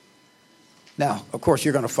Now, of course,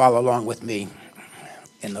 you're going to follow along with me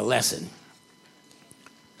in the lesson.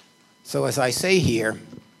 So as I say here,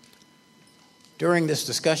 during this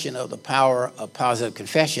discussion of the power of positive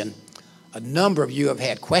confession, a number of you have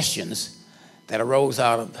had questions that arose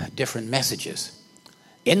out of different messages.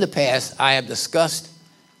 In the past, I have discussed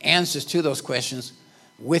answers to those questions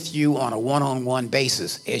with you on a one-on-one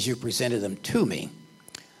basis as you presented them to me.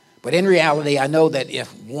 But in reality, I know that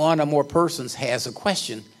if one or more persons has a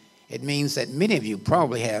question, it means that many of you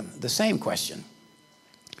probably have the same question.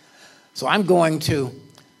 So I'm going to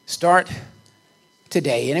start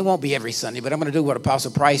today, and it won't be every Sunday, but I'm going to do what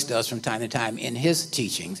Apostle Price does from time to time in his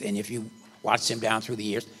teachings. And if you watch him down through the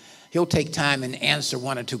years, he'll take time and answer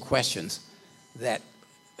one or two questions that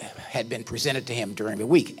had been presented to him during the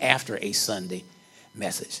week after a Sunday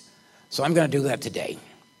message. So I'm going to do that today.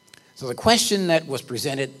 So the question that was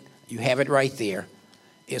presented, you have it right there,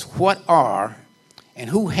 is what are and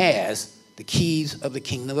who has the keys of the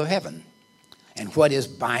kingdom of heaven? And what is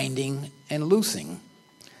binding and loosing?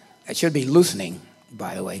 It should be loosening,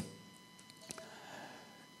 by the way.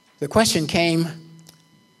 The question came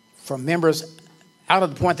from members out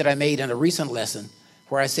of the point that I made in a recent lesson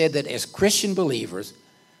where I said that as Christian believers,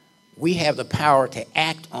 we have the power to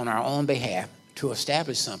act on our own behalf to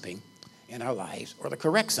establish something in our lives or to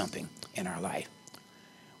correct something in our life.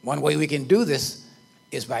 One way we can do this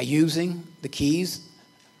is by using the keys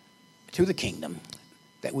to the kingdom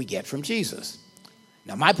that we get from Jesus.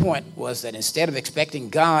 Now, my point was that instead of expecting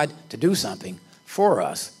God to do something for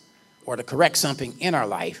us or to correct something in our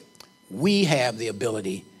life, we have the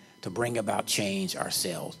ability to bring about change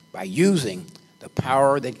ourselves by using the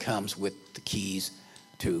power that comes with the keys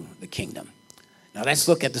to the kingdom. Now, let's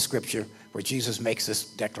look at the scripture where Jesus makes this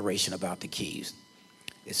declaration about the keys.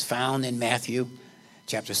 It's found in Matthew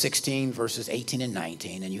chapter 16, verses 18 and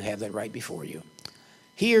 19, and you have that right before you.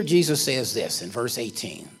 Here, Jesus says this in verse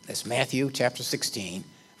 18. That's Matthew chapter 16,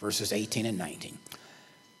 verses 18 and 19.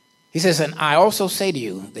 He says, "And I also say to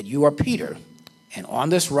you that you are Peter, and on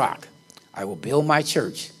this rock I will build my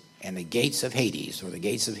church, and the gates of Hades, or the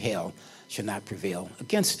gates of hell, shall not prevail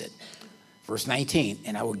against it." Verse 19,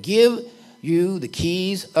 "And I will give you the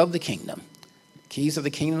keys of the kingdom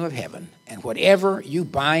of heaven, and whatever you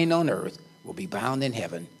bind on earth will be bound in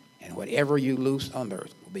heaven, and whatever you loose on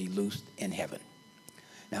earth will be loosed in heaven."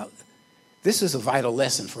 Now, this is a vital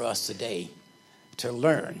lesson for us today to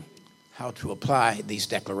learn how to apply these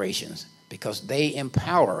declarations because they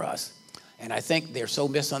empower us. And I think they're so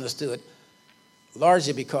misunderstood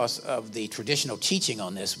largely because of the traditional teaching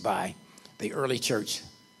on this by the early church,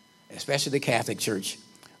 especially the Catholic Church,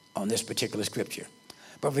 on this particular scripture.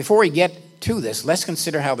 But before we get to this, let's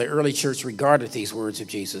consider how the early church regarded these words of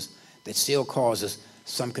Jesus that still causes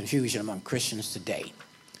some confusion among Christians today.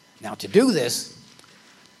 Now, to do this,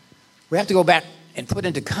 we have to go back and put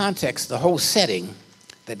into context the whole setting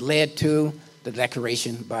that led to the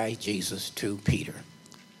declaration by Jesus to Peter.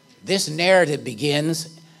 This narrative begins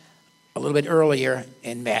a little bit earlier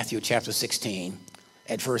in Matthew chapter 16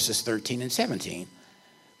 at verses 13 and 17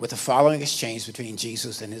 with the following exchange between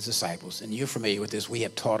Jesus and his disciples. And you're familiar with this. We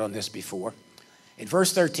have taught on this before. In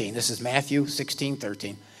verse 13, this is Matthew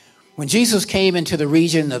 16:13. "When Jesus came into the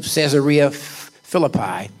region of Caesarea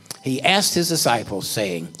Philippi, he asked his disciples,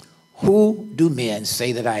 saying, 'Who do men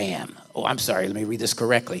say that I am?'" Oh, I'm sorry, let me read this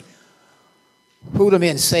correctly. "Who do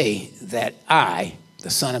men say that I, the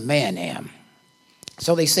Son of Man, am?"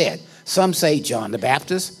 So they said, "Some say John the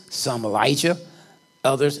Baptist, some Elijah,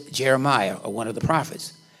 others Jeremiah or one of the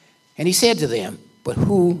prophets." And he said to them, "But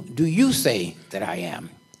who do you say that I am?"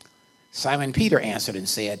 Simon Peter answered and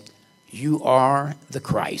said, "You are the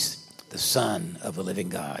Christ, the Son of the living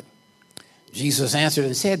God." Jesus answered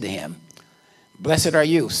and said to him, "Blessed are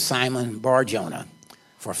you, Simon Bar-Jonah,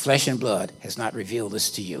 for flesh and blood has not revealed this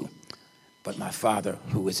to you, but my Father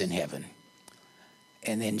who is in heaven."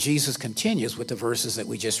 And then Jesus continues with the verses that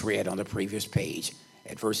we just read on the previous page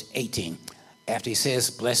at verse 18. After he says,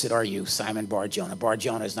 "Blessed are you, Simon Bar-Jonah."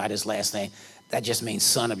 Bar-Jonah is not his last name. That just means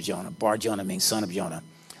son of Jonah. Bar-Jonah means son of Jonah.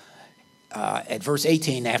 At verse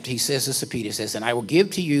 18, after he says this to Peter, he says, "And I will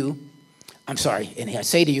give to you, and I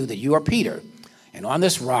say to you that you are Peter, and on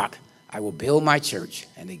this rock I will build my church,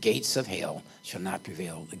 and the gates of hell shall not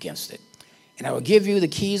prevail against it. And I will give you the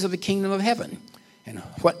keys of the kingdom of heaven, and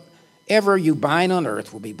whatever you bind on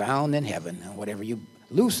earth will be bound in heaven, and whatever you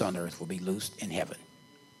loose on earth will be loosed in heaven."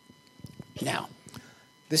 Now,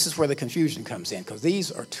 this is where the confusion comes in, because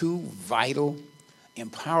these are two vital,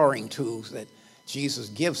 empowering tools that Jesus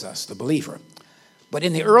gives us, the believer. But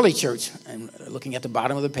in the early church, and looking at the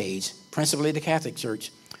bottom of the page, principally the Catholic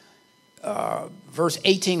Church, verse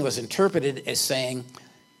 18 was interpreted as saying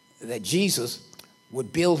that Jesus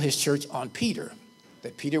would build his church on Peter,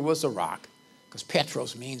 that Peter was the rock, because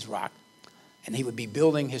Petros means rock, and he would be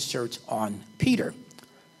building his church on Peter.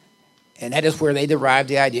 And that is where they derived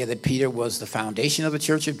the idea that Peter was the foundation of the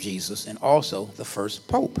church of Jesus and also the first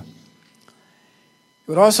pope.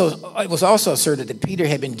 It was also asserted that Peter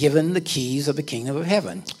had been given the keys of the kingdom of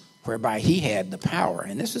heaven, whereby he had the power,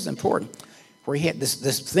 and this is important, where he had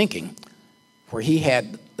this thinking, where he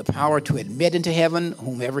had the power to admit into heaven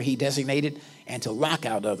whomever he designated and to lock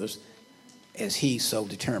out others as he so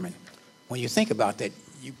determined. When you think about that,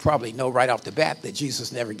 you probably know right off the bat that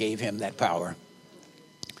Jesus never gave him that power.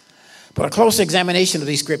 But a close examination of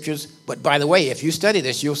these scriptures, but by the way, if you study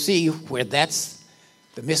this, you'll see where that's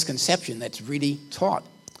the misconception that's really taught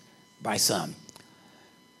by some.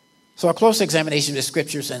 So a close examination of the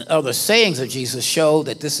scriptures and other sayings of Jesus show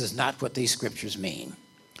that this is not what these scriptures mean.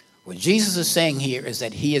 What Jesus is saying here is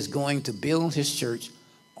that he is going to build his church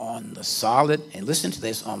on the solid, and listen to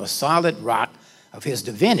this, on the solid rock of his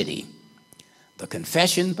divinity, the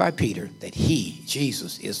confession by Peter that he,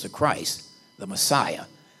 Jesus, is the Christ, the Messiah,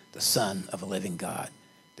 the Son of a living God.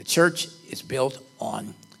 The church is built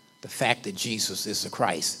on the fact that Jesus is the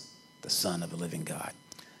Christ, the Son of a living God.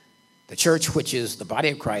 The church, which is the body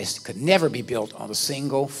of Christ, could never be built on a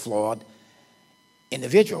single flawed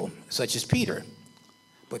individual such as Peter,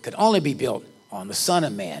 but could only be built on the Son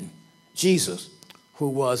of Man, Jesus, who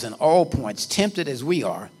was in all points tempted as we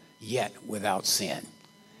are, yet without sin.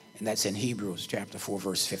 And that's in Hebrews chapter 4,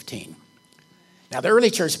 verse 15. Now, the early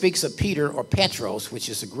church speaks of Peter, or Petros, which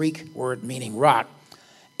is a Greek word meaning rock,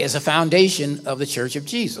 as a foundation of the church of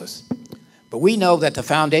Jesus. But we know that the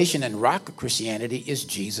foundation and rock of Christianity is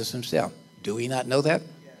Jesus himself. Do we not know that?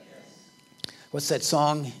 Yes. What's that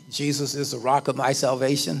song? Jesus is the rock of my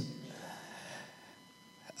salvation.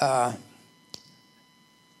 But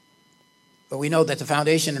we know that the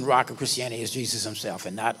foundation and rock of Christianity is Jesus himself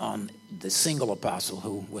and not on the single apostle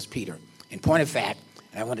who was Peter. In point of fact,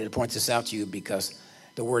 and I wanted to point this out to you because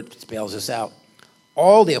the word spells this out,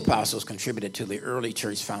 all the apostles contributed to the early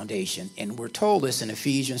church foundation, and we're told this in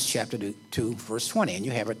Ephesians chapter 2, verse 20, and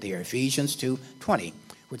you have it there, Ephesians 2:20,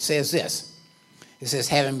 which says this. It says,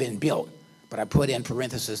 having been built, but I put in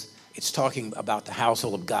parentheses, it's talking about the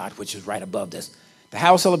household of God, which is right above this. The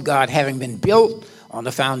household of God having been built on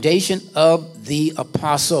the foundation of the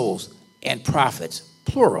apostles and prophets,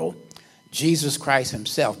 plural, Jesus Christ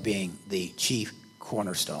himself being the chief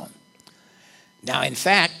cornerstone. Now, in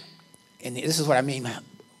fact, and this is what I mean,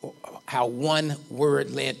 how one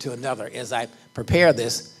word led to another. As I prepared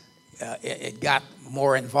this, it got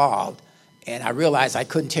more involved, and I realized I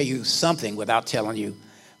couldn't tell you something without telling you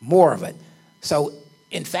more of it. So,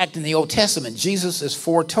 in fact, in the Old Testament, Jesus is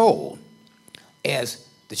foretold as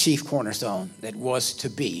the chief cornerstone that was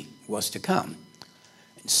to come.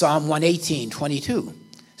 Psalm 118:22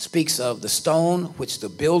 speaks of the stone which the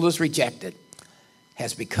builders rejected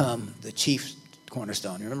has become the chief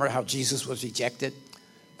cornerstone. Remember how Jesus was rejected,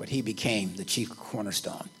 but he became the chief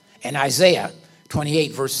cornerstone. And Isaiah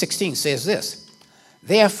 28 verse 16 says this,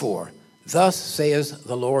 therefore, thus says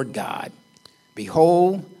the Lord God,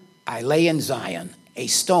 behold, I lay in Zion a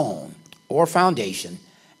stone or foundation,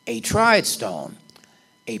 a tried stone,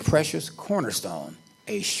 a precious cornerstone,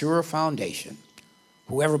 a sure foundation.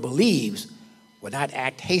 Whoever believes will not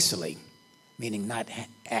act hastily, meaning not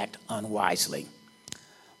act unwisely.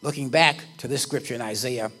 Looking back to this scripture in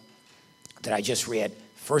Isaiah that I just read,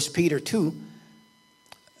 1 Peter 2,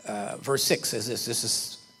 verse 6 says this. This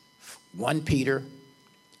is 1 Peter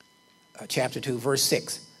chapter 2, verse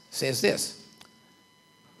 6 says this.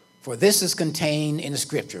 For this is contained in the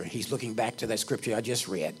scripture. He's looking back to that scripture I just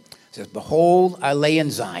read. It says, behold, I lay in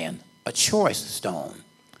Zion a choice stone,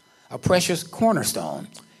 a precious cornerstone,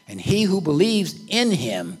 and he who believes in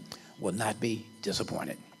him will not be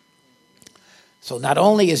disappointed. So not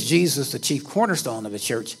only is Jesus the chief cornerstone of the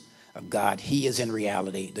church of God, he is in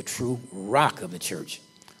reality the true rock of the church.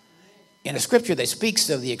 In a scripture that speaks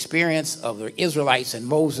of the experience of the Israelites and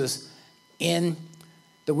Moses in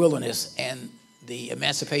the wilderness and the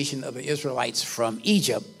emancipation of the Israelites from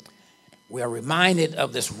Egypt, we are reminded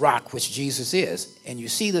of this rock which Jesus is. And you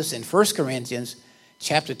see this in 1 Corinthians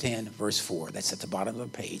chapter 10, verse 4. That's at the bottom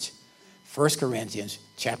of the page. 1 Corinthians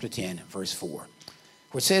chapter 10, verse 4,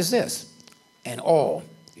 which says this, and all,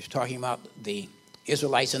 he's talking about the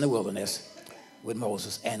Israelites in the wilderness with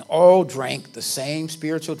Moses, and all drank the same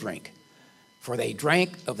spiritual drink, for they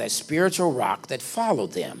drank of that spiritual rock that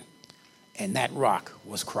followed them, and that rock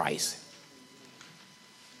was Christ.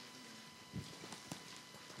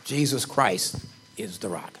 Jesus Christ is the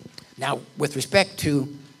rock. Now, with respect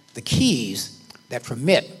to the keys that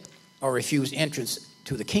permit or refuse entrance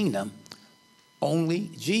to the kingdom,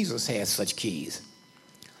 only Jesus has such keys.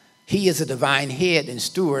 He is the divine head and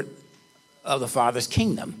steward of the Father's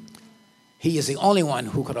kingdom. He is the only one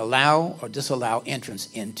who could allow or disallow entrance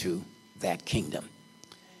into that kingdom.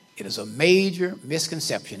 It is a major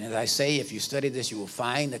misconception. As I say, if you study this, you will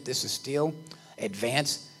find that this is still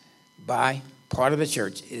advanced by part of the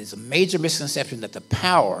church. It is a major misconception that the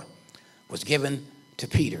power was given to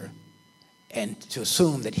Peter and to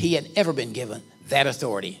assume that he had ever been given that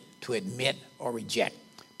authority to admit or reject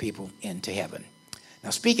people into heaven. Now,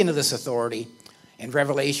 speaking of this authority, in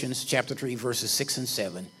Revelations chapter 3, verses 6 and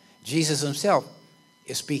 7, Jesus himself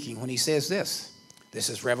is speaking when he says this. This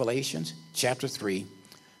is Revelations chapter 3,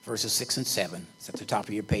 verses 6 and 7. It's at the top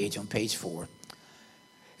of your page on page 4.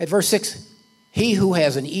 At verse 6, he who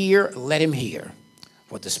has an ear, let him hear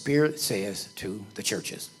what the Spirit says to the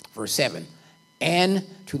churches. Verse 7, and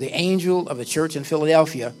to the angel of the church in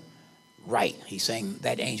Philadelphia, write. He's saying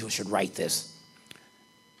that angel should write this.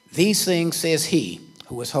 These things says he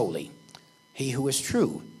who is holy, he who is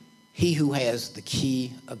true, he who has the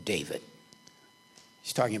key of David.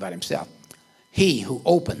 He's talking about himself. He who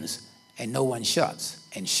opens and no one shuts,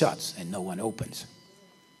 and shuts and no one opens.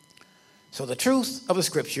 So the truth of the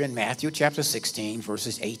scripture in Matthew chapter 16,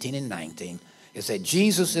 verses 18 and 19, is that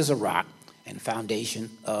Jesus is a rock and foundation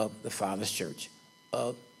of the Father's church,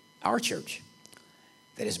 of our church,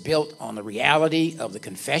 that is built on the reality of the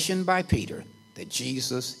confession by Peter that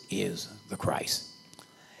Jesus is the Christ.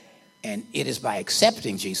 And it is by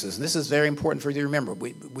accepting Jesus, and this is very important for you to remember.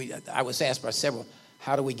 I was asked by several,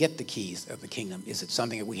 how do we get the keys of the kingdom? Is it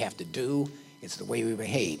something that we have to do? It's the way we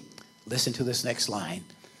behave. Listen to this next line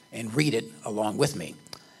and read it along with me.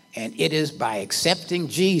 And it is by accepting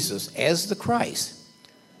Jesus as the Christ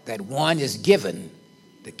that one is given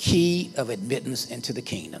the key of admittance into the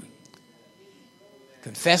kingdom.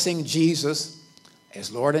 Confessing Jesus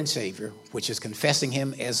as Lord and Savior, which is confessing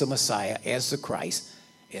him as the Messiah, as the Christ,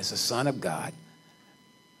 as the Son of God,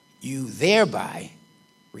 you thereby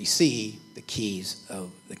receive the keys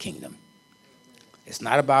of the kingdom. It's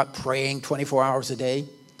not about praying 24 hours a day.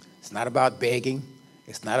 It's not about begging.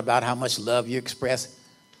 It's not about how much love you express.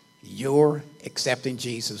 Your accepting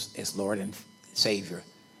Jesus as Lord and Savior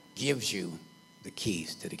gives you the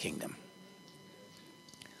keys to the kingdom.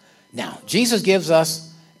 Now, Jesus gives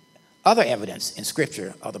us other evidence in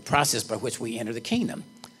Scripture of the process by which we enter the kingdom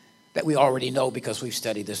that we already know because we've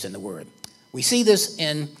studied this in the Word. We see this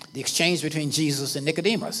in the exchange between Jesus and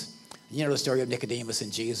Nicodemus. You know the story of Nicodemus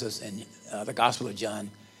and Jesus in the Gospel of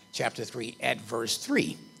John, chapter 3, at verse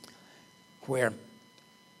 3, where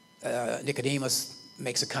Nicodemus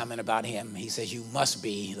makes a comment about him. He says, you must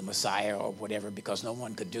be the Messiah or whatever because no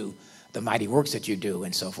one could do the mighty works that you do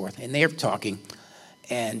and so forth. And they're talking,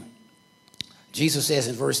 and Jesus says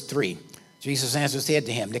in verse 3, Jesus answered, said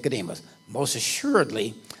to him, Nicodemus, most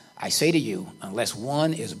assuredly, I say to you, unless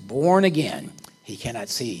one is born again, he cannot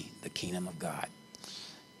see the kingdom of God.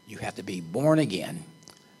 You have to be born again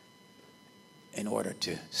in order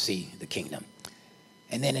to see the kingdom.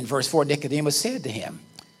 And then in verse 4, Nicodemus said to him,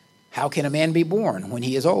 how can a man be born when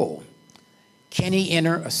he is old? Can he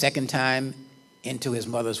enter a second time into his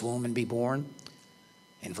mother's womb and be born?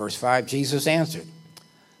 In verse 5, Jesus answered,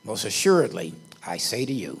 most assuredly, I say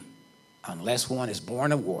to you, unless one is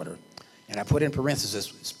born of water, and I put in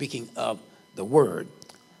parentheses, speaking of the Word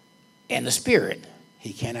and the Spirit,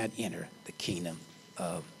 he cannot enter the kingdom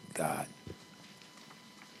of God.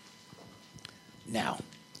 Now,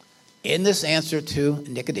 in this answer to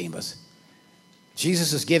Nicodemus,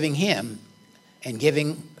 Jesus is giving him and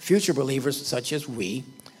giving future believers such as we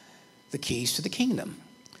the keys to the kingdom.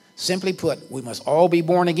 Simply put, we must all be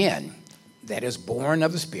born again, that is, born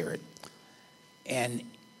of the Spirit. And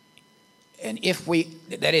if we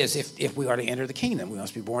are to enter the kingdom, we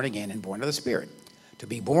must be born again and born of the Spirit. To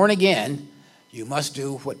be born again, you must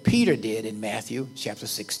do what Peter did in Matthew chapter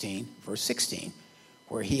 16, verse 16,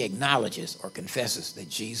 where he acknowledges or confesses that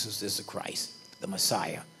Jesus is the Christ, the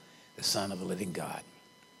Messiah, the Son of the living God.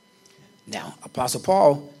 Now, Apostle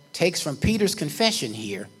Paul takes from Peter's confession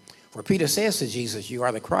here, where Peter says to Jesus, you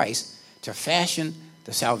are the Christ, to fashion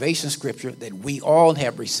the salvation scripture that we all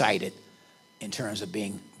have recited in terms of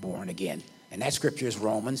being born again. And that scripture is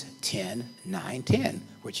Romans 10, 9, 10,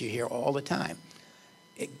 which you hear all the time.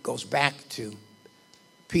 It goes back to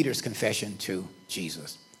Peter's confession to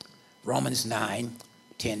Jesus. Romans 9,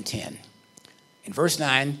 10, 10. In verse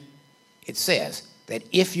 9, it says that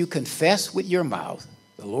if you confess with your mouth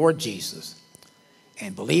the Lord Jesus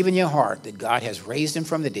and believe in your heart that God has raised him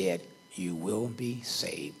from the dead, you will be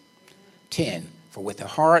saved. 10, for with the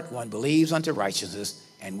heart one believes unto righteousness,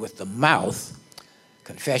 and with the mouth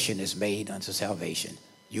confession is made unto salvation.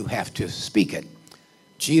 You have to speak it.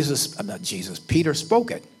 Peter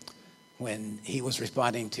spoke it when he was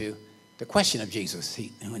responding to the question of Jesus.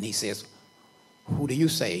 When he says, who do you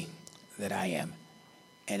say that I am?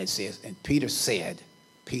 And it says, and Peter said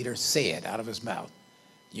out of his mouth,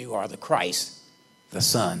 you are the Christ, the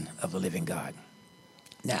Son of the living God.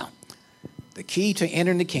 Now, the key to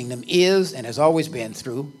entering the kingdom is and has always been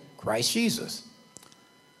through Christ Jesus.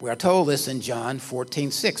 We are told this in John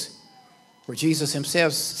 14:6, where Jesus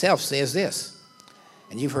himself says this.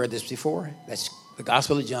 And you've heard this before. That's the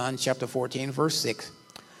Gospel of John, chapter 14, verse 6,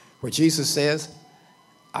 where Jesus says,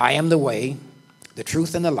 I am the way, the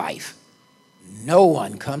truth, and the life. No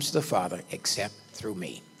one comes to the Father except through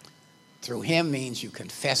me. Through him means you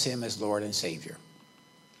confess him as Lord and Savior.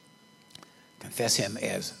 Confess him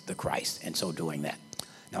as the Christ, and so doing that.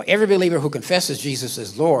 Now, every believer who confesses Jesus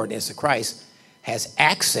as Lord, as the Christ, has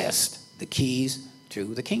accessed the keys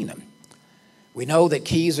to the kingdom. We know that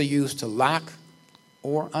keys are used to lock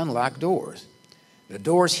or unlock doors. The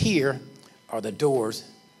doors here are the doors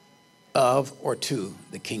of or to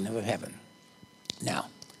the kingdom of heaven. Now,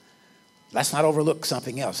 let's not overlook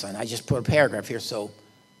something else, and I just put a paragraph here so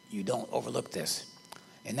you don't overlook this,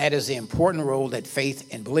 and that is the important role that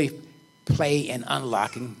faith and belief play in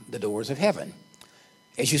unlocking the doors of heaven.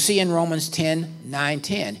 As you see in Romans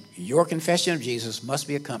 10:9-10, your confession of Jesus must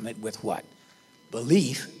be accompanied with what?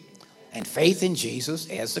 Belief and faith in Jesus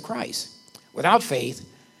as the Christ. Without faith,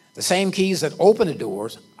 the same keys that open the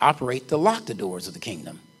doors operate to lock the doors of the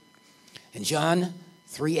kingdom. In John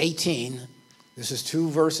 3:18, this is 2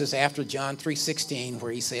 verses after John 3:16,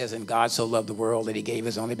 where he says, and God so loved the world that he gave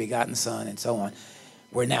his only begotten Son, and so on.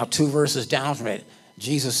 We're now 2 verses down from it.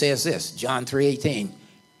 Jesus says this, John 3:18,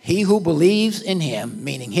 he who believes in him,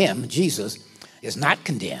 meaning him, Jesus, is not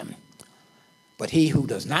condemned, but he who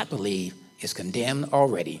does not believe is condemned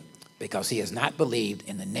already, because he has not believed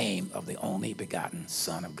in the name of the only begotten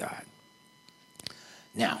Son of God.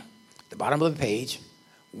 Now, the bottom of the page,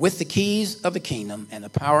 with the keys of the kingdom and the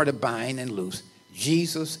power to bind and loose,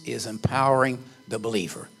 Jesus is empowering the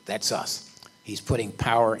believer. That's us. He's putting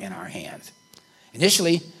power in our hands.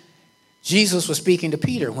 Initially, Jesus was speaking to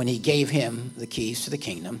Peter when he gave him the keys to the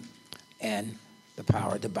kingdom and the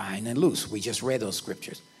power to bind and loose. We just read those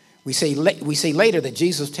scriptures. We see later that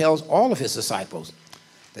Jesus tells all of his disciples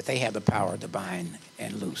that they have the power to bind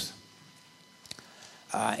and loose.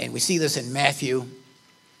 And we see this in Matthew,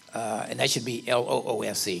 and that should be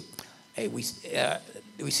Loosc. We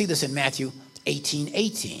see this in Matthew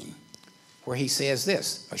 18:18, where he says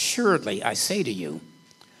this, assuredly I say to you,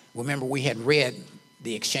 remember we had read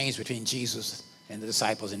the exchange between Jesus and the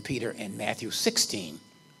disciples and Peter in Matthew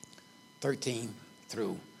 16:13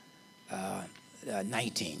 through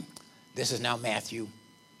 19. This is now Matthew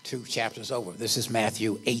 2 chapters over. This is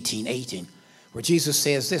Matthew 18:18, where Jesus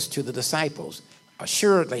says this to the disciples,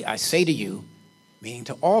 assuredly I say to you, meaning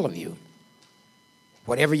to all of you,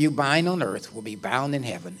 whatever you bind on earth will be bound in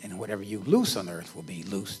heaven, and whatever you loose on earth will be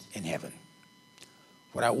loosed in heaven.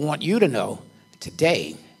 What I want you to know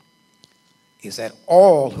today is that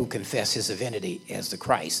all who confess his divinity as the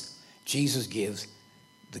Christ, Jesus gives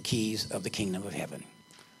the keys of the kingdom of heaven,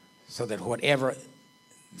 so that whatever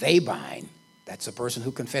they bind, that's a person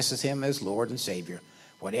who confesses him as Lord and Savior,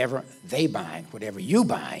 whatever they bind, whatever you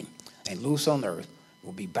bind and loose on earth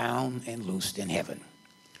will be bound and loosed in heaven.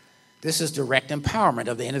 This is direct empowerment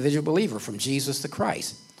of the individual believer from Jesus the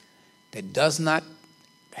Christ that does not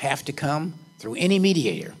have to come through any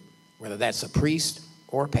mediator, whether that's a priest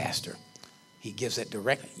or a pastor. He gives it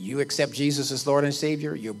direct. You accept Jesus as Lord and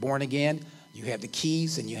Savior, you're born again, you have the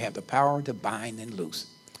keys and you have the power to bind and loose.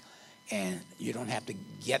 And you don't have to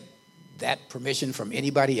get that permission from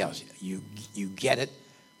anybody else. You get it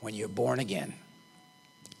when you're born again.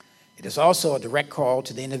 It is also a direct call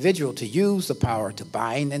to the individual to use the power to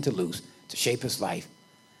bind and to loose, to shape his life,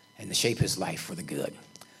 and to shape his life for the good.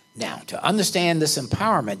 Now, to understand this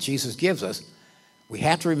empowerment Jesus gives us, we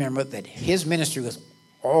have to remember that his ministry was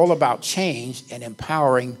all about change and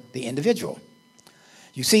empowering the individual.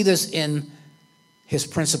 You see this in his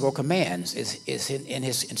principal commands, is in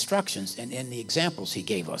his instructions and in the examples he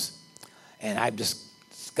gave us. And I've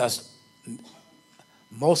discussed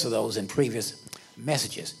most of those in previous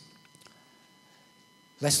messages.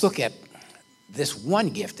 Let's look at this one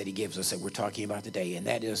gift that he gives us that we're talking about today, and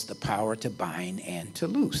that is the power to bind and to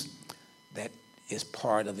loose. That is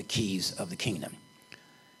part of the keys of the kingdom.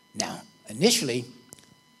 Now, initially,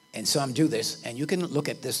 and some do this, and you can look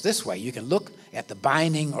at this way. You can look at the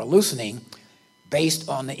binding or loosening based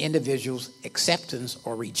on the individual's acceptance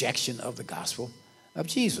or rejection of the gospel of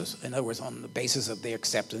Jesus. In other words, on the basis of their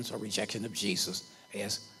acceptance or rejection of Jesus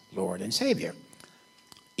as Lord and Savior.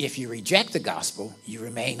 If you reject the gospel, you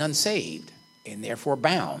remain unsaved and therefore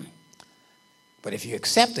bound. But if you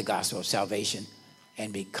accept the gospel of salvation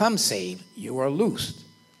and become saved, you are loosed,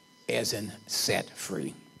 as in set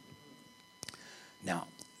free. Now,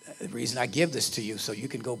 the reason I give this to you so you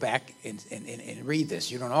can go back and read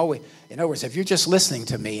this. You don't always, in other words, if you're just listening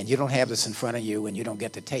to me and you don't have this in front of you and you don't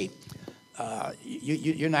get the tape,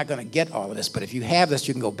 you're not going to get all of this. But if you have this,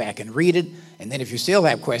 you can go back and read it. And then if you still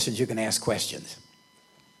have questions, you can ask questions.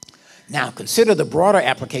 Now, consider the broader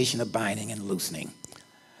application of binding and loosening.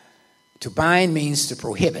 To bind means to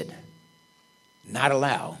prohibit, not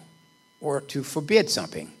allow, or to forbid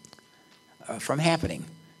something from happening.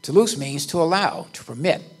 To loose means to allow, to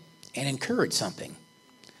permit, and encourage something.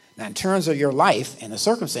 Now, in terms of your life and the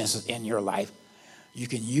circumstances in your life, you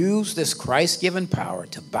can use this Christ-given power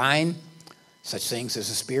to bind such things as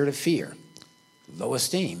the spirit of fear, low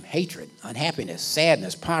esteem, hatred, unhappiness,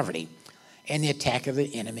 sadness, poverty, and the attack of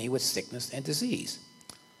the enemy with sickness and disease.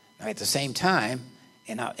 Now, at the same time,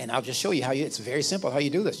 and I'll just show you how it's very simple how you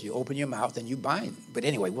do this. You open your mouth and you bind. But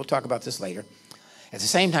anyway, we'll talk about this later. At the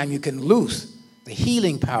same time, you can loose the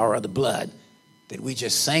healing power of the blood that we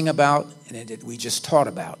just sang about and that we just taught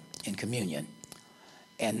about in communion.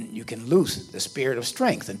 And you can loose the spirit of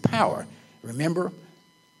strength and power. Remember,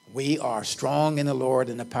 we are strong in the Lord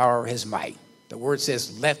and the power of his might. The word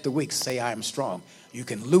says, let the weak say I am strong. You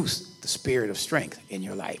can loose the spirit of strength in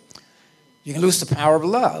your life. You can loose the power of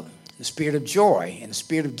love, the spirit of joy, and the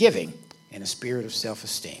spirit of giving, and the spirit of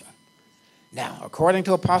self-esteem. Now, according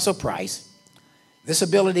to Apostle Price, this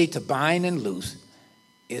ability to bind and loose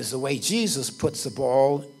is the way Jesus puts the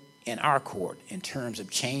ball in our court in terms of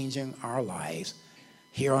changing our lives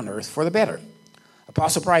here on earth for the better.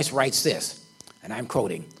 Apostle Price writes this, and I'm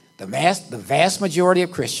quoting, the vast majority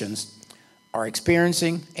of Christians are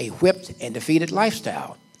experiencing a whipped and defeated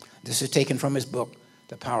lifestyle. This is taken from his book,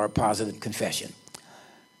 The Power of Positive Confession.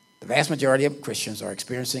 The vast majority of Christians are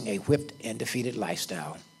experiencing a whipped and defeated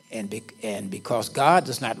lifestyle. And because God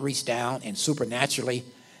does not reach down and supernaturally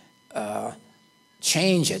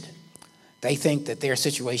change it, they think that their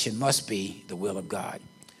situation must be the will of God.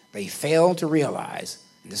 They fail to realize,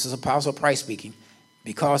 and this is Apostle Price speaking,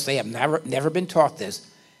 because they have never been taught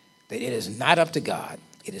this, that it is not up to God.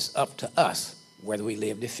 It is up to us whether we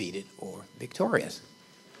live defeated or victorious.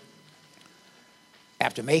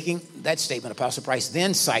 After making that statement, Apostle Price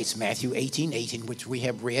then cites Matthew 18:18, which we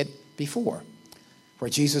have read before, where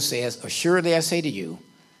Jesus says, assuredly I say to you,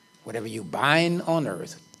 whatever you bind on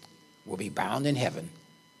earth will be bound in heaven,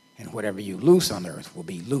 and whatever you loose on earth will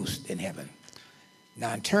be loosed in heaven.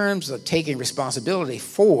 Now, in terms of taking responsibility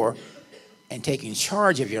for and taking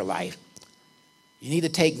charge of your life, you need to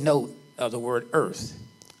take note of the word earth,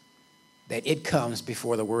 that it comes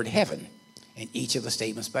before the word heaven in each of the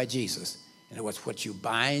statements by Jesus. In other words, what you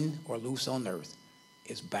bind or loose on earth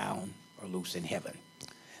is bound or loose in heaven.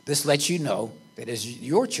 This lets you know that it's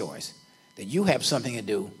your choice, that you have something to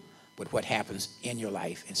do with what happens in your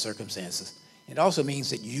life and circumstances. It also means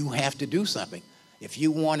that you have to do something. If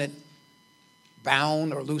you want it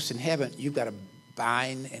bound or loose in heaven, you've got to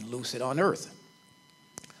bind and loose it on earth.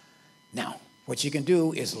 Now, what you can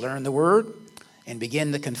do is learn the word and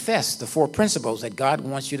begin to confess the 4 principles that God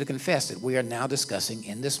wants you to confess that we are now discussing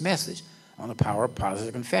in this message on the power of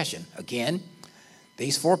positive confession. Again,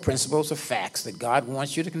 these 4 principles of facts that God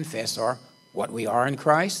wants you to confess are what we are in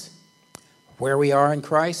Christ, where we are in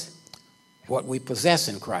Christ, what we possess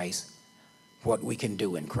in Christ, what we can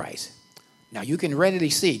do in Christ. Now, you can readily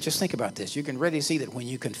see, just think about this, you can readily see that when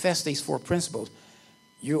you confess these 4 principles,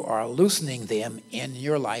 you are loosening them in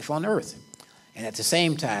your life on earth, and at the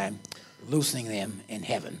same time, loosening them in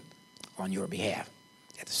heaven on your behalf.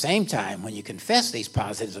 At the same time, when you confess these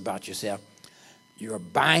positives about yourself, you're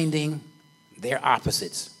binding their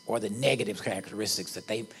opposites or the negative characteristics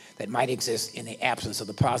that might exist in the absence of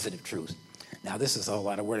the positive truth. Now, this is a whole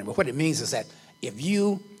lot of wording, but what it means is that if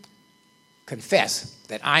you confess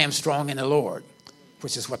that I am strong in the Lord,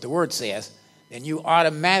 which is what the word says, then you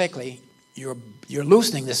automatically, you're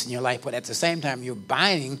loosening this in your life, but at the same time, you're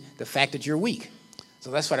binding the fact that you're weak.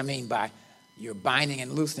 So that's what I mean by you're binding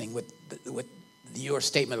and loosening with your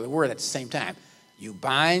statement of the word at the same time. You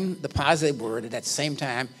bind the positive word, and at the same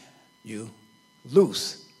time, you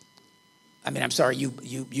loose.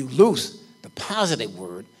 You loose the positive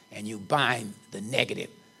word, and you bind the negative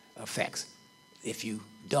effects if you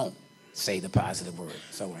don't say the positive word.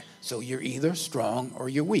 So you're either strong or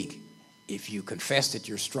you're weak. If you confess that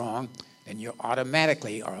you're strong, then you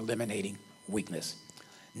automatically are eliminating weakness.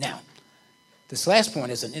 Now, this last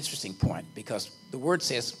point is an interesting point because the word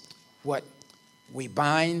says what we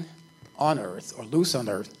bind on earth or loose on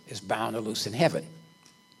earth is bound or loose in heaven.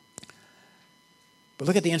 But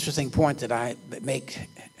look at the interesting point that I make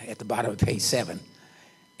at the bottom of page 7.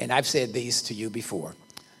 And I've said these to you before.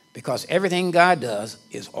 Because everything God does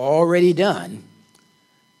is already done,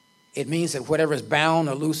 it means that whatever is bound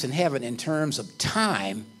or loose in heaven in terms of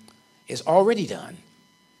time is already done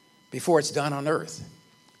before it's done on earth.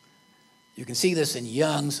 You can see this in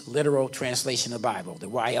Young's literal translation of the Bible, the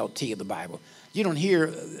YLT of the Bible. You don't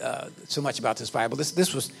hear so much about this Bible.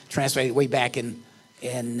 This was translated way back in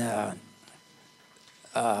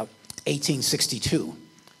 1862,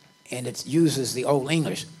 and it uses the Old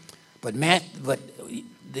English. But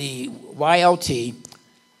the YLT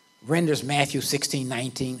renders Matthew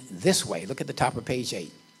 16:19 this way. Look at the top of page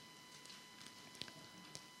 8.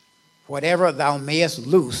 Whatever thou mayest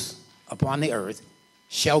loose upon the earth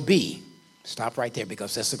shall be. Stop right there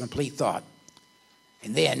because that's a complete thought.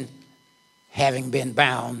 And then, having been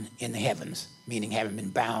bound in the heavens, meaning having been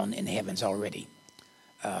bound in the heavens already.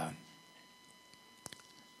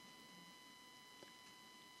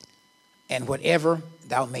 And whatever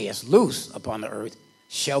thou mayest loose upon the earth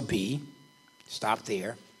shall be, stop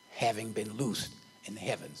there, having been loosed in the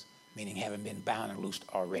heavens, meaning having been bound and loosed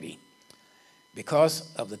already.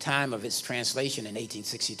 Because of the time of its translation in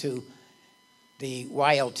 1862, the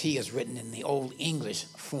YLT is written in the Old English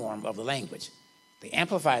form of the language. The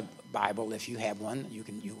Amplified Bible, if you have one, you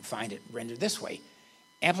will find it rendered this way.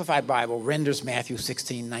 Amplified Bible renders Matthew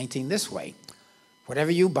 16:19 this way. Whatever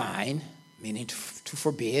you bind, meaning to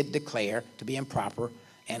forbid, declare to be improper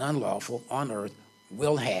and unlawful on earth,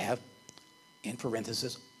 will have, in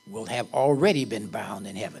parentheses, will have already been bound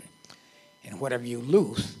in heaven. And whatever you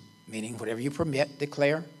loose, meaning whatever you permit,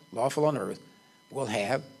 declare, lawful on earth, will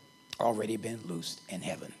have already been loosed in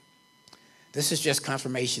heaven. This is just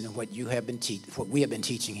confirmation of what we have been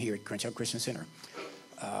teaching here at Crenshaw Christian Center,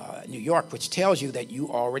 New York, which tells you that you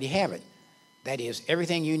already have it. That is,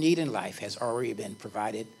 everything you need in life has already been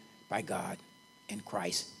provided by God in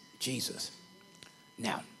Christ Jesus.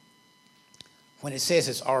 Now, when it says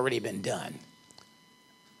it's already been done,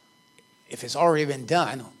 if it's already been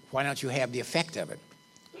done, why don't you have the effect of it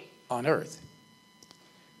on earth?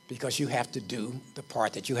 Because you have to do the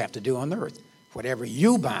part that you have to do on earth. Whatever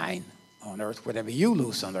you bind on earth, whatever you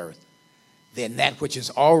loose on earth, then that which is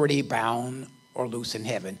already bound or loose in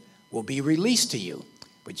heaven will be released to you.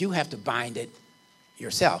 But you have to bind it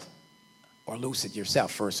yourself or loose it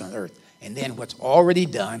yourself first on earth. And then what's already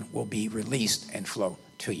done will be released and flow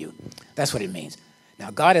to you. That's what it means.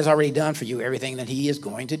 Now, God has already done for you everything that he is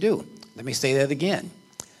going to do. Let me say that again.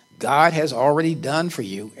 God has already done for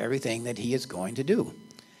you everything that he is going to do.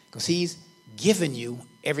 Because he's given you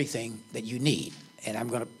everything that you need. And I'm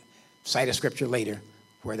going to cite a scripture later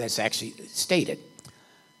where that's actually stated.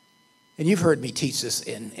 And you've heard me teach this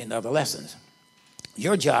in other lessons.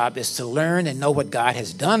 Your job is to learn and know what God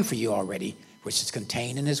has done for you already, which is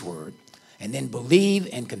contained in his word, and then believe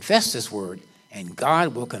and confess this word, and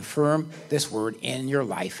God will confirm this word in your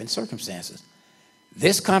life and circumstances.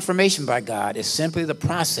 This confirmation by God is simply the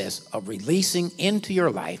process of releasing into your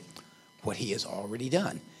life what he has already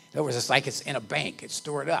done. In other words, it's like it's in a bank. It's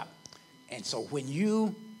stored up. And so when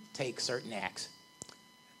you take certain acts,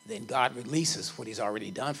 then God releases what he's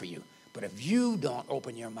already done for you. But if you don't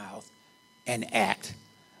open your mouth and act,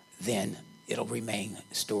 then it'll remain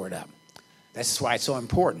stored up. That's why it's so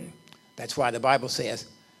important. That's why the Bible says,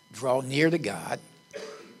 draw near to God,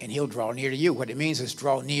 and he'll draw near to you. What it means is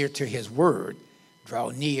draw near to his word, draw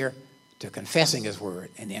near to confessing his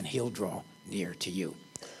word, and then he'll draw near to you.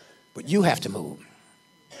 But you have to move.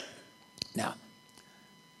 Now,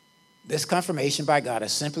 this confirmation by God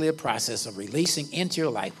is simply a process of releasing into your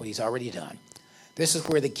life what he's already done. This is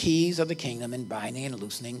where the keys of the kingdom in binding and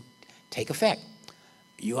loosening take effect.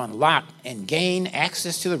 You unlock and gain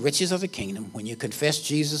access to the riches of the kingdom when you confess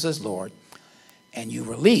Jesus as Lord, and you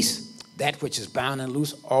release that which is bound and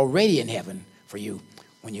loose already in heaven for you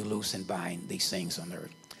when you loose and bind these things on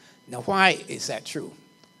earth. Now, why is that true?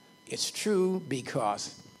 It's true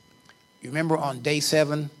because you remember on day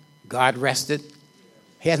 7, God rested.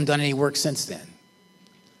 He hasn't done any work since then.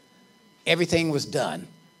 Everything was done.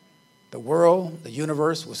 The world, the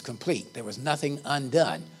universe was complete. There was nothing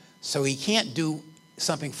undone. So he can't do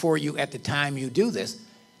something for you at the time you do this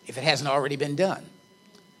if it hasn't already been done.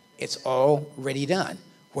 It's already done.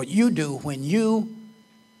 What you do when you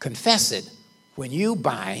confess it, when you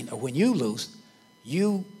bind or when you loose,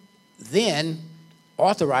 you then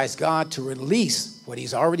authorize God to release what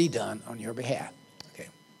he's already done on your behalf. Okay.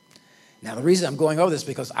 Now, the reason I'm going over this is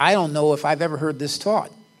because I don't know if I've ever heard this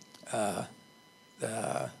taught. I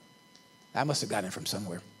must have gotten it from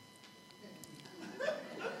somewhere.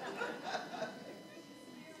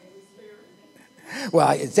 Well,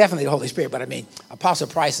 it's definitely the Holy Spirit, but I mean, Apostle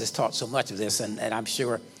Price has taught so much of this, and I'm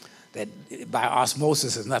sure that by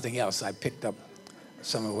osmosis, if nothing else, I picked up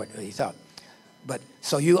some of what he taught. But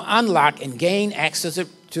so you unlock and gain access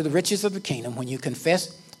to the riches of the kingdom when you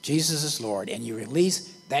confess Jesus is Lord, and you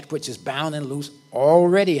release that which is bound and loose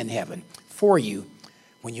already in heaven for you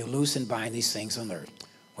when you loose and bind these things on earth.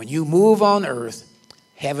 When you move on earth,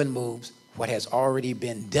 heaven moves what has already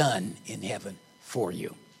been done in heaven for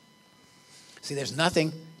you. See, there's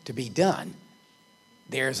nothing to be done.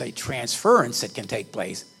 There's a transference that can take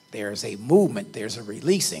place. There's a movement. There's a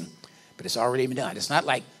releasing. But it's already been done. It's not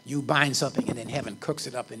like you bind something and then heaven cooks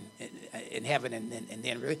it up in heaven and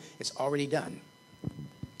then really, it's already done.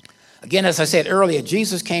 Again, as I said earlier,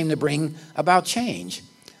 Jesus came to bring about change,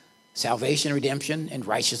 salvation, redemption, and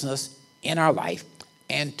righteousness in our life,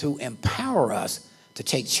 and to empower us to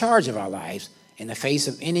take charge of our lives in the face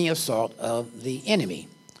of any assault of the enemy.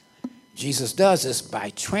 Jesus does this by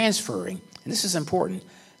transferring, and this is important,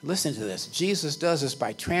 listen to this. Jesus does this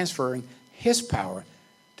by transferring his power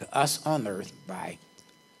to us on earth by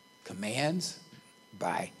commands,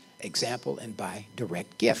 by example, and by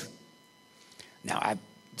direct gift. Now, I've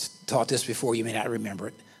taught this before. You may not remember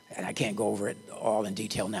it, and I can't go over it all in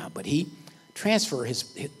detail now, but he transferred his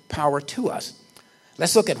power to us.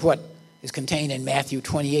 Let's look at what is contained in Matthew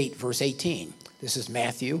 28, verse 18. This is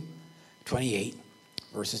Matthew 28,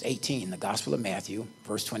 verses 18, the Gospel of Matthew,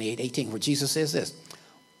 verse 28, 18, where Jesus says this: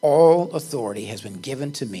 all authority has been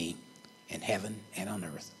given to me in heaven and on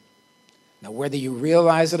earth. Now, whether you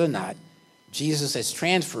realize it or not, Jesus has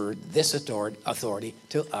transferred this authority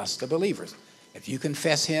to us, the believers. If you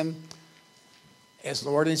confess him as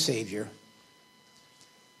Lord and Savior,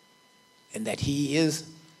 and that he is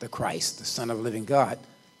the Christ, the Son of the living God,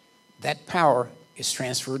 that power is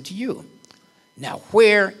transferred to you. Now,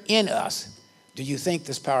 where in us do you think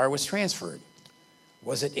this power was transferred?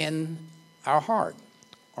 Was it in our heart,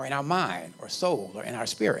 or in our mind, or soul, or in our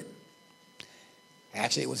spirit?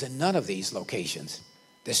 Actually, it was in none of these locations.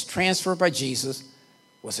 This transfer by Jesus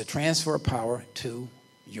was a transfer of power to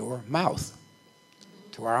your mouth,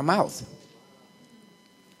 to our mouth.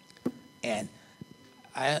 And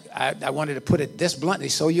I wanted to put it this bluntly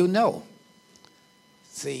so you know.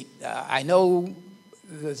 See, I know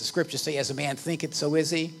the scriptures say, as a man thinketh, so is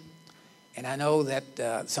he. And I know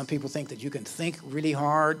that some people think that you can think really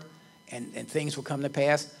hard and things will come to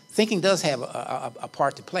pass. Thinking does have a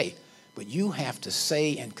part to play, but you have to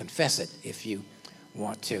say and confess it if you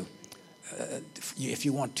want to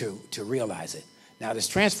realize it. Now, this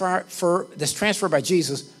transfer by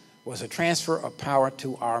Jesus was a transfer of power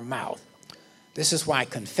to our mouth. This is why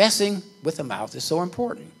confessing with the mouth is so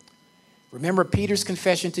important. Remember, Peter's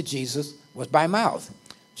confession to Jesus was by mouth.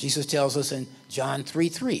 Jesus tells us in John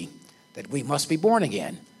 3:3 that we must be born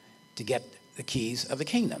again to get the keys of the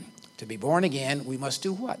kingdom. To be born again, we must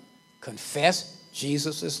do what? Confess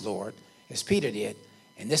Jesus is Lord, as Peter did.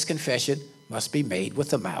 And this confession must be made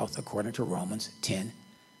with the mouth, according to Romans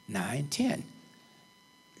 10:9-10.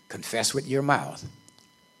 Confess with your mouth.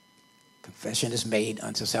 Confession is made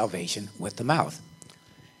unto salvation with the mouth.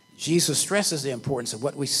 Jesus stresses the importance of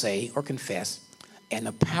what we say or confess and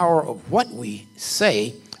the power of what we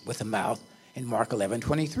say with the mouth in Mark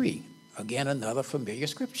 11:23. Again, another familiar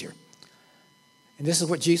scripture. And this is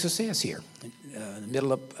what Jesus says here in the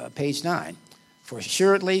middle of page 9. For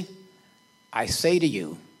assuredly, I say to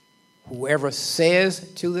you, whoever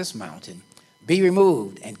says to this mountain, be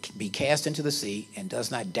removed and be cast into the sea, and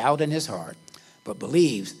does not doubt in his heart, but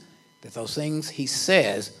believes that those things he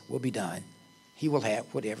says will be done, he will have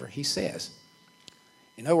whatever he says.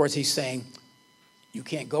 In other words, he's saying you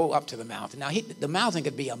can't go up to the mountain. Now, the mountain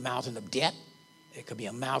could be a mountain of debt. It could be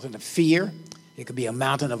a mountain of fear. It could be a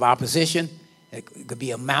mountain of opposition. It could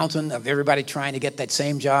be a mountain of everybody trying to get that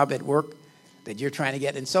same job at work that you're trying to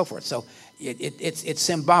get, and so forth. So it's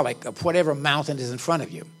symbolic of whatever mountain is in front of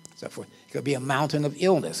you. So forth. It could be a mountain of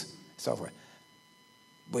illness, so forth.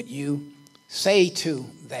 But you say to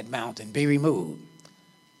that mountain, be removed.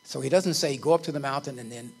 So he doesn't say go up to the mountain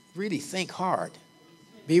and then really think hard.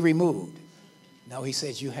 Be removed. No, he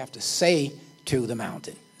says you have to say to the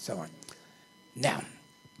mountain, so on. Now,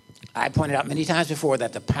 I pointed out many times before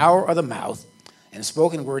that the power of the mouth and the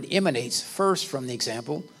spoken word emanates first from the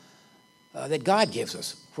example that God gives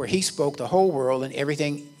us, where he spoke the whole world and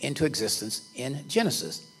everything into existence in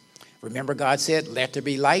Genesis. Remember, God said, let there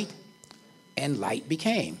be light, and light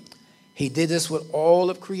became. He did this with all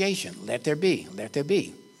of creation. Let there be, let there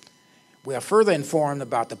be. We are further informed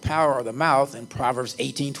about the power of the mouth in Proverbs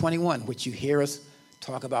 18:21, which you hear us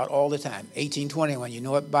talk about all the time. 18:21, you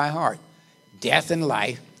know it by heart. Death and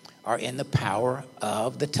life are in the power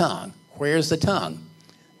of the tongue. Where's the tongue?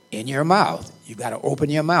 In your mouth. You've got to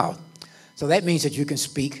open your mouth. So that means that you can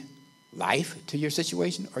speak life to your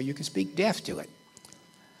situation or you can speak death to it.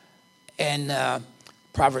 And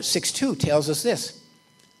Proverbs 6:2 tells us this,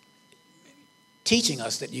 teaching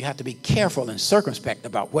us that you have to be careful and circumspect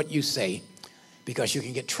about what you say because you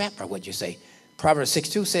can get trapped by what you say. Proverbs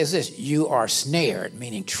 6:2 says this, you are snared,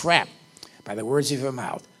 meaning trapped by the words of your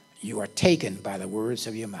mouth. You are taken by the words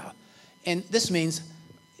of your mouth. And this means,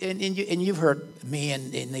 and you've heard me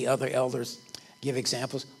and the other elders give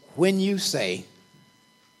examples, when you say,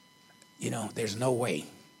 there's no way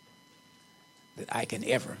that I can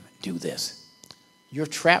ever do this, you're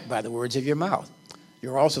trapped by the words of your mouth.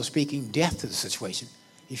 You're also speaking death to the situation.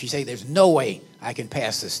 If you say, there's no way I can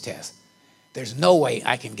pass this test, there's no way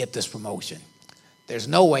I can get this promotion, there's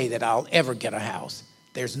no way that I'll ever get a house,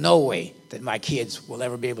 there's no way that my kids will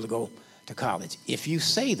ever be able to go to college. If you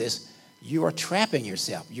say this, you are trapping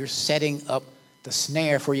yourself. You're setting up the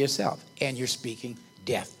snare for yourself, and you're speaking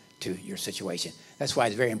death to your situation. That's why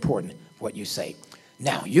it's very important what you say.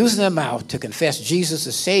 Now, using the mouth to confess Jesus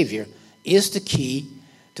as Savior is the key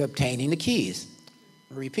to obtaining the keys.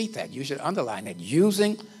 Repeat that. You should underline that.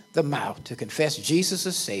 Using the mouth to confess Jesus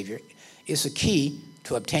as Savior is the key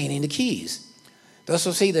to obtaining the keys. Thus,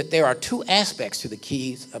 we'll see that there are two aspects to the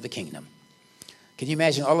keys of the kingdom. Can you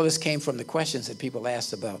imagine all of this came from the questions that people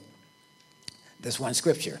asked about this one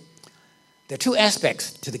scripture? There are two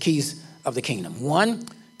aspects to the keys of the kingdom. One,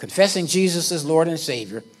 confessing Jesus as Lord and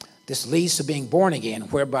Savior. This leads to being born again,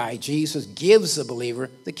 whereby Jesus gives the believer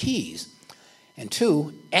the keys. And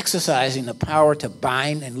two, exercising the power to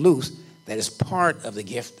bind and loose. That is part of the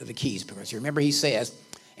gift of the keys. Because you remember he says,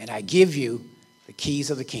 and I give you the keys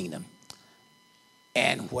of the kingdom.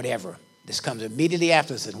 And whatever. This comes immediately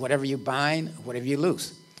after this. And whatever you bind, whatever you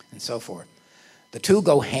loose, and so forth. The two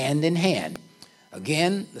go hand in hand.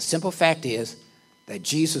 Again, the simple fact is that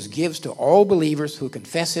Jesus gives to all believers who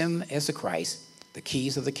confess him as the Christ the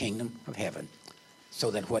keys of the kingdom of heaven.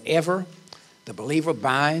 So that whatever the believer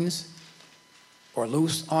binds or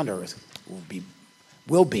loose on earth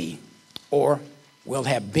will be or will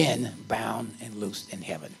have been bound and loosed in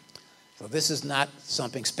heaven. So this is not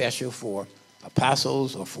something special for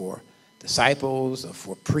apostles or for disciples or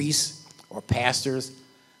for priests or pastors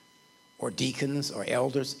or deacons or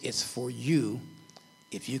elders. It's for you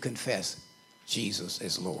if you confess Jesus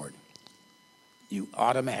as Lord. You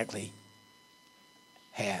automatically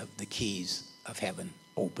have the keys of heaven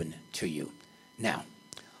open to you. Now,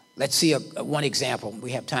 let's see one example.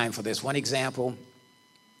 We have time for this. One example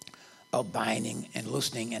of binding and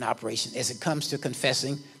loosening in operation as it comes to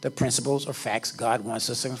confessing the principles or facts God wants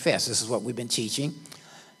us to confess. This is what we've been teaching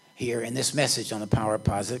here in this message on the power of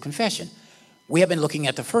positive confession. We have been looking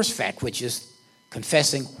at the first fact, which is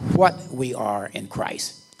confessing what we are in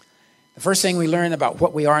Christ. The first thing we learn about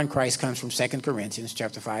what we are in Christ comes from 2 Corinthians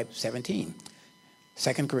chapter 5, 17.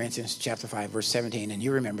 2 Corinthians chapter 5, verse 17, and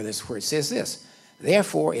you remember this where it says this,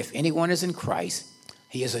 therefore, if anyone is in Christ,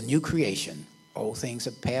 he is a new creation. Old things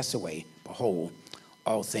have passed away. Behold,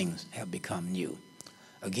 all things have become new.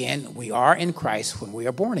 Again, we are in Christ when we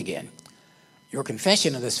are born again. Your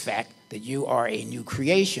confession of this fact that you are a new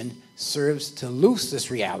creation serves to loose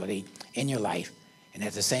this reality in your life, and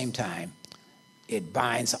at the same time, it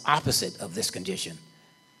binds the opposite of this condition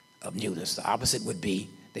of newness. The opposite would be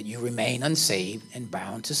that you remain unsaved and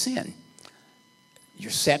bound to sin.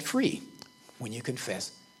 You're set free when you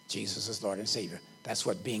confess Jesus as Lord and Savior. That's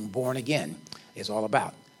what being born again is all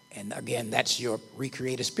about. And again, that's your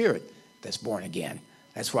recreated spirit that's born again.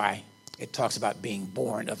 That's why it talks about being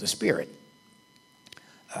born of the Spirit.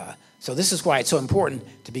 So this is why it's so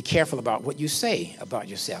important to be careful about what you say about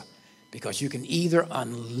yourself, because you can either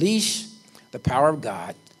unleash the power of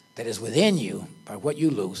God that is within you by what you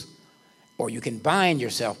loose, or you can bind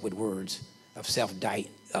yourself with words of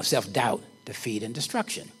self-doubt, defeat, and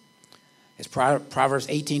destruction. As Proverbs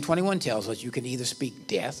 18:21 tells us, you can either speak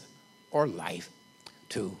death or life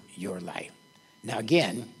to your life. Now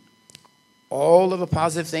again, all of the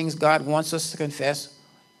positive things God wants us to confess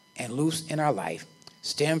and loose in our life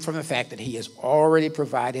stem from the fact that he has already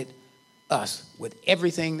provided us with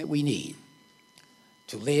everything that we need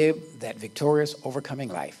to live that victorious, overcoming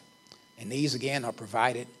life. And these, again, are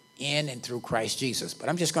provided in and through Christ Jesus. But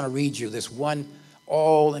I'm just going to read you this one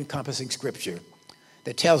all-encompassing scripture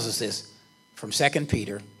that tells us this from 2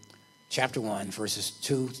 Peter chapter 1, verses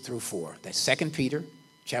 2 through 4. That's 2 Peter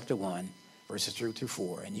chapter 1, verses 2 through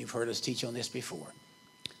 4. And you've heard us teach on this before.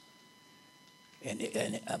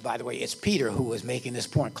 And by the way, it's Peter who was making this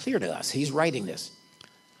point clear to us. He's writing this.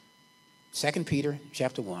 2 Peter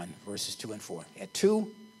chapter 1, verses 2 and 4. At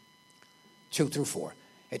 2 through 4.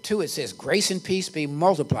 At 2, it says, grace and peace be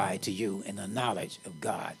multiplied to you in the knowledge of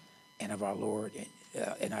God and of our Lord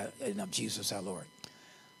and of Jesus our Lord.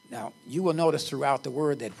 Now, you will notice throughout the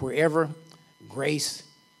word that wherever grace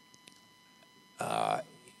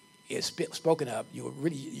is spoken of,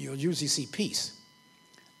 you'll usually see peace.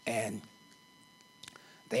 And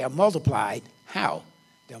they are multiplied. How?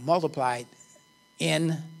 They're multiplied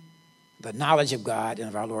in the knowledge of God and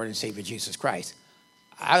of our Lord and Savior Jesus Christ.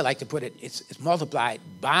 I like to put it, it's multiplied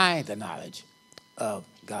by the knowledge of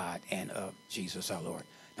God and of Jesus our Lord.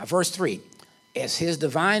 Now, verse 3, as his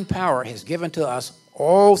divine power has given to us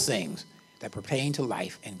all things that pertain to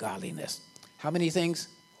life and godliness. How many things?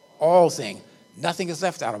 All things. Nothing is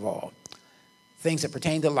left out of all. Things that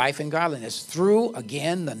pertain to life and godliness through,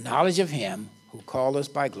 again, the knowledge of him who called us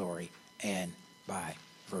by glory and by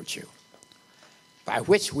virtue, by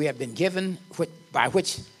which have been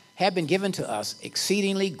given to us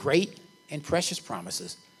exceedingly great and precious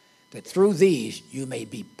promises, that through these you may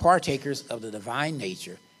be partakers of the divine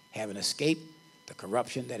nature, having escaped the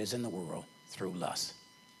corruption that is in the world through lust.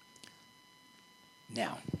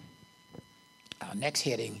 Now, our next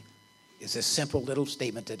heading is this simple little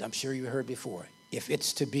statement that I'm sure you heard before. If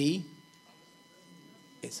it's to be,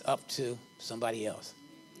 it's up to somebody else.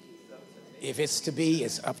 If it's to be,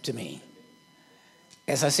 it's up to me.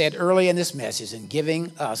 As I said earlier in this message, in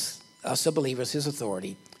giving us the believers, his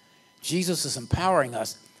authority, Jesus is empowering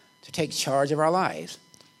us to take charge of our lives.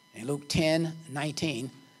 In Luke 10:19,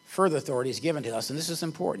 further authority is given to us, and this is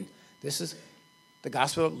important. This is the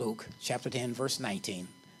Gospel of Luke, chapter 10, verse 19,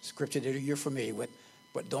 scripture that you're familiar with,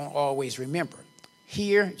 but don't always remember.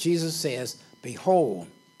 Here, Jesus says, behold,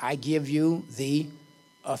 I give you the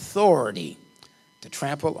authority to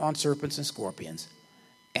trample on serpents and scorpions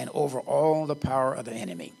and over all the power of the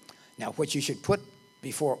enemy. Now, what you should put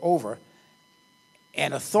before over,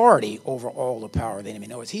 an authority over all the power of the enemy.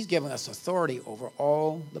 In other words, he's given us authority over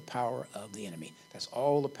all the power of the enemy. That's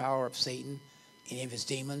all the power of Satan, any of his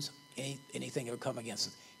demons, anything that would come against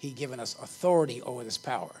us. He's given us authority over this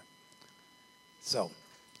power. So,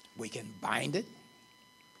 we can bind it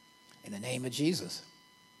in the name of Jesus.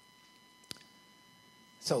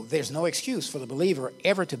 So there's no excuse for the believer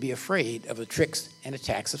ever to be afraid of the tricks and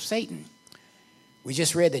attacks of Satan. We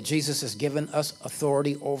just read that Jesus has given us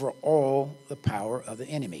authority over all the power of the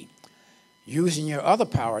enemy. Using your other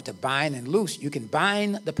power to bind and loose, you can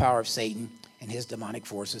bind the power of Satan and his demonic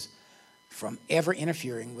forces from ever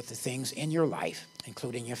interfering with the things in your life,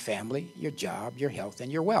 including your family, your job, your health,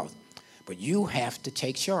 and your wealth. But you have to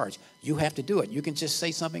take charge. You have to do it. You can just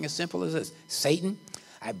say something as simple as this: Satan,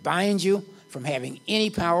 I bind you from having any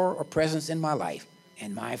power or presence in my life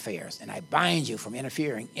and my affairs. And I bind you from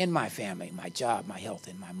interfering in my family, my job, my health,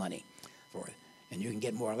 and my money. And you can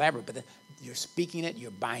get more elaborate, but you're speaking it,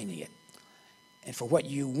 you're binding it. And for what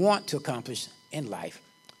you want to accomplish in life,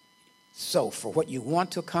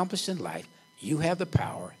 you have the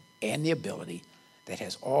power and the ability that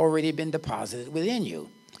has already been deposited within you.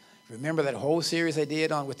 Remember that whole series I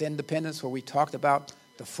did on With Independence, where we talked about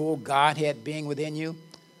the full Godhead being within you?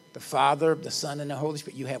 The Father, the Son, and the Holy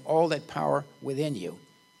Spirit. You have all that power within you.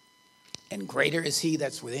 And greater is he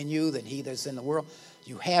that's within you than he that's in the world.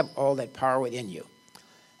 You have all that power within you.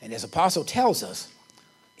 And as Apostle tells us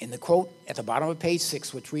in the quote at the bottom of page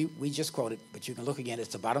 6, which we just quoted, but you can look again, it's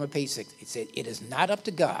the bottom of page 6. It said, it is not up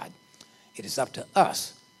to God. It is up to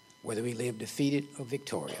us whether we live defeated or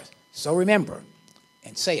victorious. So remember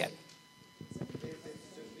and say it.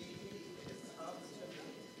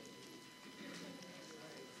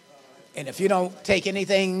 And if you don't take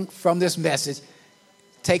anything from this message,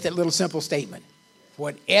 take that little simple statement.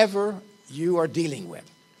 Whatever you are dealing with,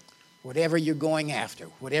 whatever you're going after,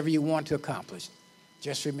 whatever you want to accomplish,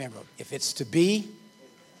 just remember, if it's to be,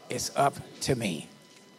 it's up to me.